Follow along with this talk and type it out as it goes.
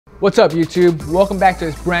What's up YouTube? Welcome back to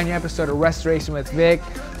this brand new episode of Restoration with Vic.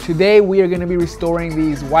 Today we are going to be restoring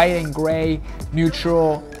these white and gray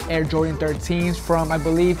neutral Air Jordan 13s from I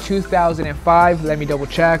believe 2005, let me double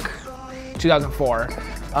check, 2004.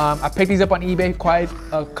 I picked these up on eBay quite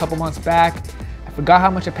a couple months back. I forgot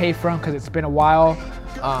how much I paid for them because it's been a while.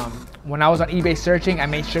 When I was on eBay searching, I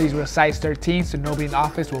made sure these were a size 13 so nobody in the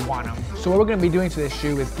office would want them. So what we're going to be doing to this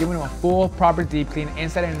shoe is giving them a full proper deep clean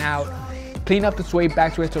inside and out. Clean up the suede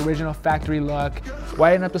back to its original factory look,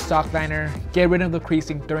 whiten up the sock liner, get rid of the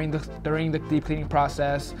creasing during the deep cleaning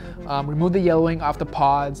process, remove the yellowing off the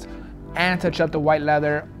pods, and touch up the white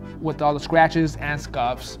leather with all the scratches and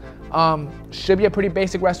scuffs. Should be a pretty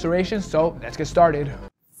basic restoration, so let's get started.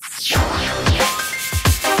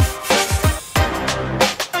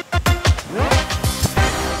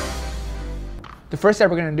 The first step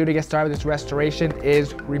we're going to do to get started with this restoration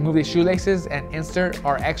is remove these shoelaces and insert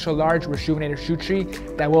our extra large Rejuvenator shoe tree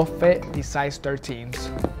that will fit the size 13s.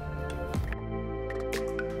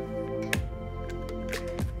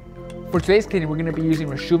 For today's cleaning, we're going to be using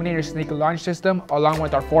Rejuvenator sneaker launch system along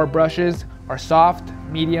with our 4 brushes, our soft,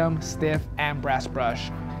 medium, stiff, and brass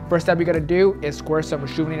brush. First step we got to do is squirt some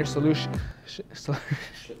Rejuvenator solution.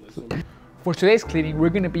 For today's cleaning, we're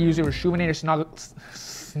going to be using Rejuvenator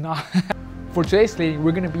For today's cleaning,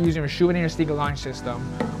 we're going to be using Rejuvenator sneaker launch system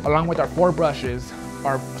along with our 4 brushes,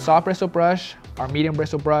 our soft bristle brush, our medium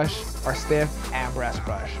bristle brush, our stiff, and brass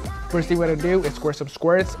brush. First thing we're going to do is squirt some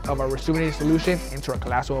squirts of our Rejuvenator solution into our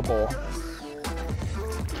collapsible bowl.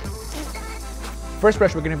 First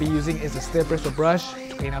brush we're going to be using is the stiff bristle brush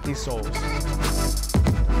to clean out these soles.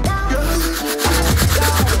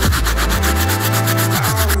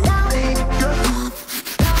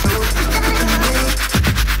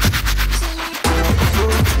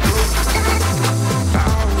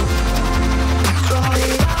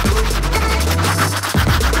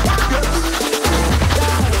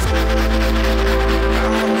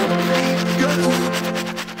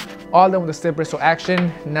 All done with the stiff bristle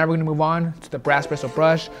action. Now we're going to move on to the brass bristle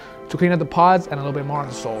brush to clean up the pods and a little bit more on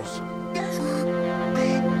the soles.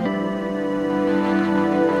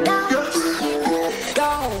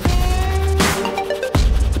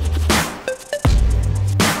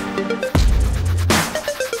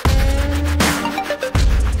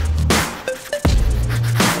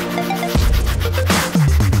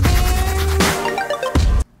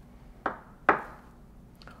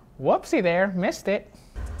 Whoopsie there, missed it.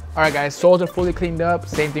 Alright guys, soles are fully cleaned up,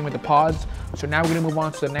 same thing with the pods. So now we're going to move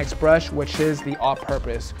on to the next brush, which is the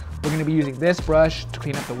all-purpose. We're going to be using this brush to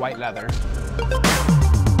clean up the white leather.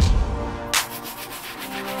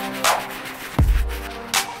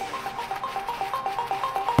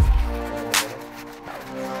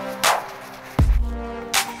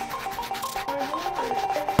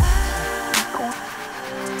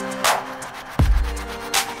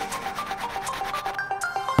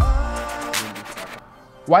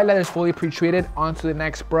 White leather is fully pre-treated. Onto the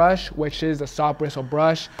next brush, which is the soft bristle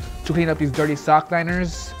brush to clean up these dirty sock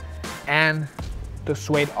liners and the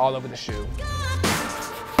suede all over the shoe.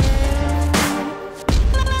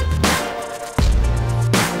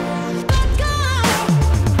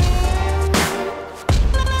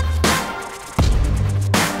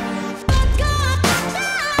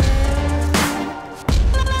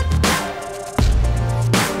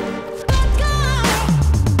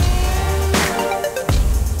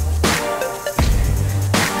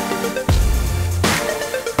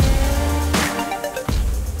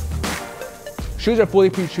 Shoes are fully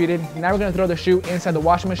pre-treated. Now we're going to throw the shoe inside the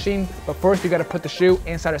washing machine, but first we got to put the shoe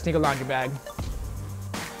inside our sneaker laundry bag.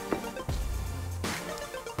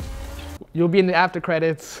 You'll be in the after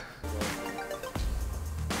credits.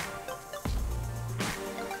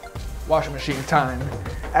 Washing machine time.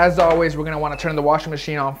 As always, we're going to want to turn the washing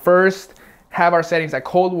machine on first. Have our settings at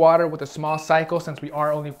cold water with a small cycle since we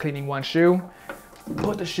are only cleaning one shoe.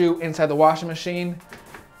 Put the shoe inside the washing machine.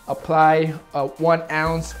 Apply 1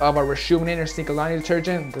 ounce of our Rejuvenator sneaker laundry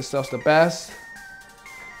detergent. This stuff's the best.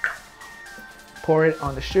 Pour it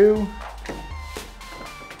on the shoe.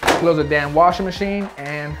 Close the damn washing machine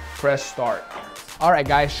and press start. Alright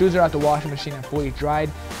guys, shoes are out the washing machine and fully dried.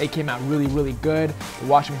 They came out really good. The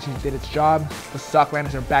washing machine did its job. The sock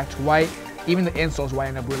liners are back to white. Even the insoles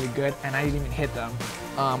whitened up really good and I didn't even hit them.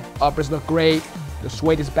 Uppers look great. The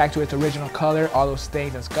suede is back to its original color. All those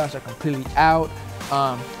stains and scuffs are completely out.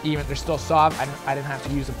 Even if they're still soft, I didn't have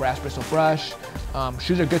to use the brass bristle brush.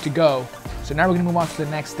 Shoes are good to go. So now we're gonna move on to the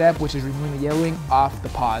next step, which is removing the yellowing off the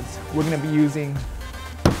pods. We're gonna be using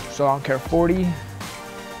Salon Care 40,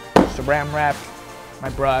 Saran wrap, my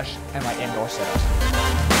brush, and my indoor setup.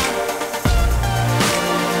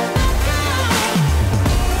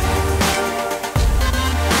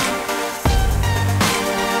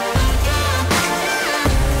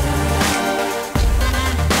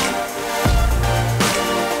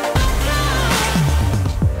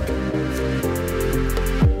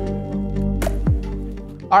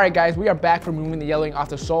 All right guys, we are back from removing the yellowing off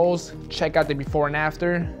the soles. Check out the before and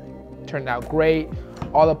after. Turned out great.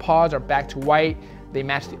 All the paws are back to white. They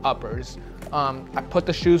match the uppers. I put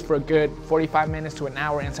the shoes for a good 45 minutes to an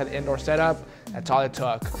hour inside the indoor setup. That's all it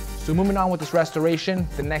took. So moving on with this restoration,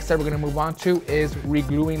 the next step we're gonna move on to is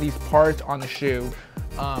re-gluing these parts on the shoe.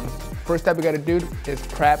 First step we gotta do is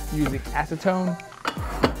prep using acetone,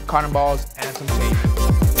 cotton balls, and some tape.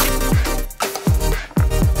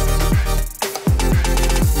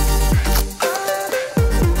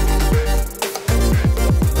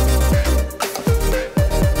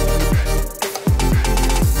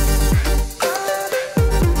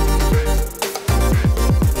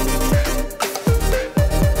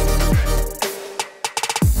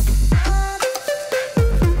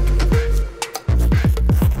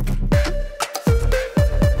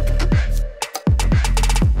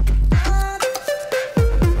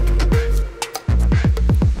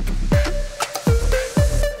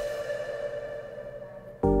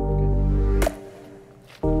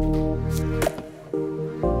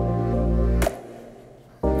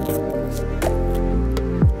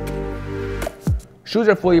 Shoes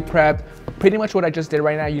are fully prepped. Pretty much what I just did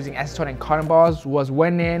right now using acetone and cotton balls was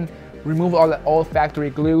went in, removed all the old factory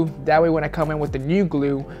glue. That way when I come in with the new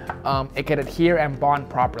glue, it can adhere and bond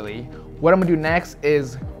properly. What I'm gonna do next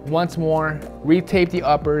is once more, retape the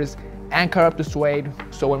uppers and cover up the suede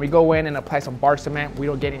so when we go in and apply some bar cement, we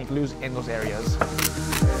don't get any glues in those areas.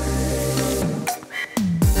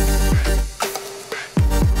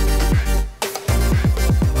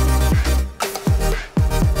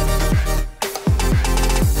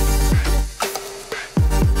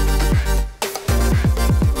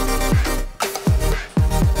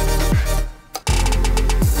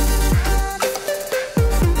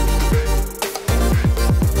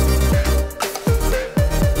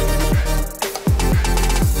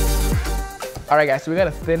 All right guys, so we got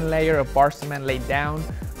a thin layer of bar cement laid down.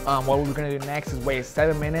 What we're gonna do next is wait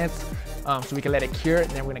 7 minutes so we can let it cure, and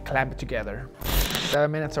then we're gonna clamp it together. 7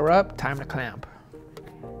 minutes are up, time to clamp.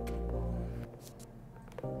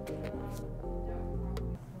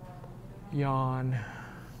 Yawn,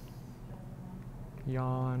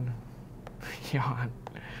 yawn, yawn,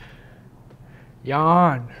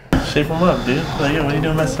 yawn. Shape them up, dude. Like, what are you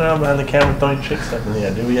doing messing around behind the camera throwing tricks up in the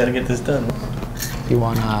air, dude? We gotta get this done. You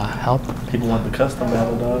wanna help? People want the custom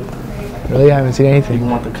battle, dog. Really? I haven't seen anything. People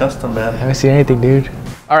want the custom battle. I haven't seen anything, dude.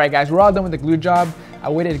 All right, guys, we're all done with the glue job. I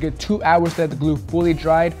waited a good 2 hours to let the glue fully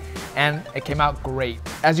dried, and it came out great.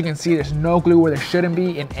 As you can see, there's no glue where there shouldn't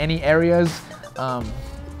be in any areas.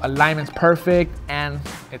 Alignment's perfect, and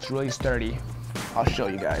it's really sturdy. I'll show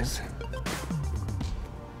you guys.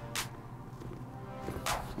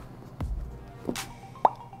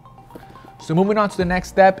 So moving on to the next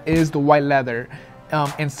step is the white leather.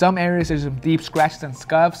 In some areas, there's some deep scratches and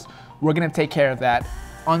scuffs. We're gonna take care of that.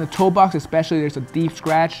 On the toe box especially, there's a deep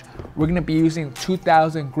scratch. We're gonna be using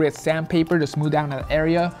 2000 grit sandpaper to smooth down that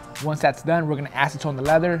area. Once that's done, we're gonna acetone the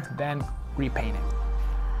leather, then repaint it.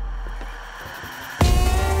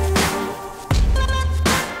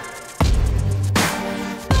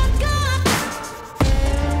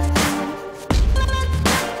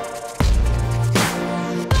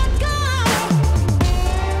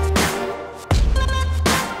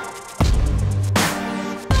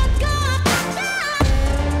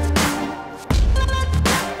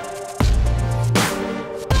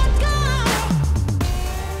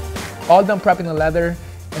 All done prepping the leather.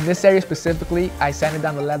 In this area specifically, I sanded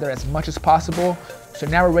down the leather as much as possible. So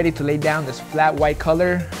now we're ready to lay down this flat white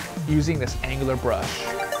color using this angular brush.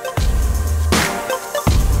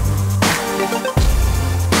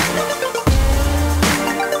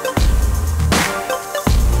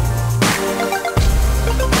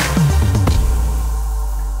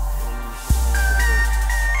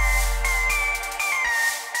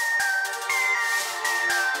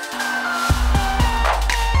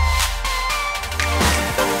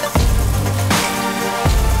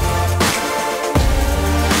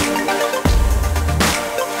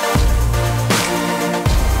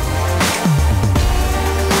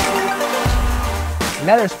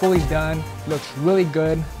 Leather is fully done, looks really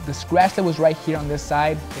good. The scratch that was right here on this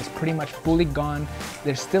side is pretty much fully gone.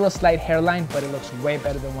 There's still a slight hairline, but it looks way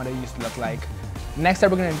better than what it used to look like. Next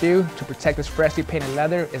step we're gonna do to protect this freshly painted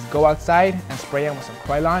leather is go outside and spray it with some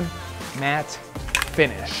Krylon matte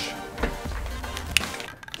finish.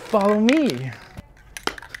 Follow me.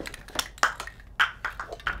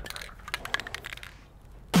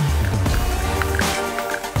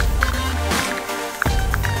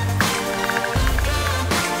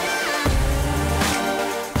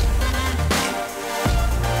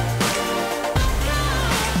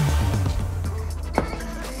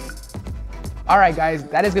 Alright guys,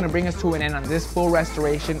 that is going to bring us to an end on this full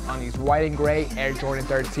restoration on these white and gray Air Jordan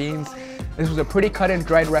 13s. This was a pretty cut and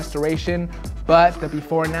dried restoration, but the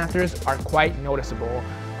before and afters are quite noticeable.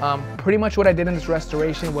 Pretty much what I did in this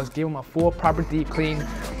restoration was give them a full proper deep clean.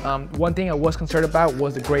 One thing I was concerned about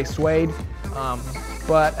was the gray suede,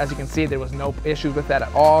 but as you can see, there was no issues with that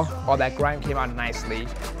at all. All that grime came out nicely.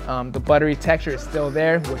 The buttery texture is still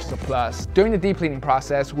there, which is a plus. During the deep cleaning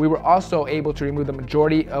process, we were also able to remove the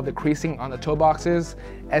majority of the creasing on the toe boxes.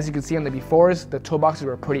 As you can see on the befores, the toe boxes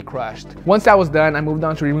were pretty crushed. Once that was done, I moved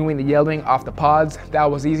on to removing the yellowing off the pods. That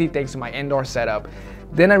was easy thanks to my indoor setup.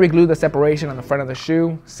 Then I re-glued the separation on the front of the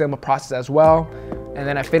shoe, simple process as well. And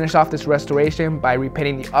then I finished off this restoration by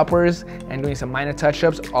repainting the uppers and doing some minor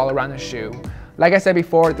touch-ups all around the shoe. Like I said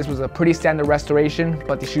before, this was a pretty standard restoration,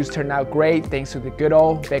 but the shoes turned out great thanks to the good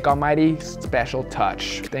old Vick Almighty special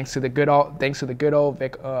touch. Thanks to the good old Vick, Thanks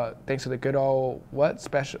to the good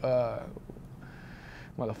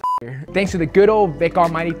old Vick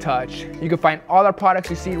Almighty touch. You can find all our products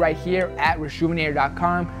you see right here at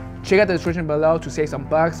rejuvenator.com. Check out the description below to save some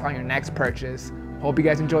bucks on your next purchase. Hope you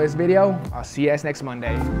guys enjoy this video. I'll see you guys next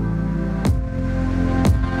Monday.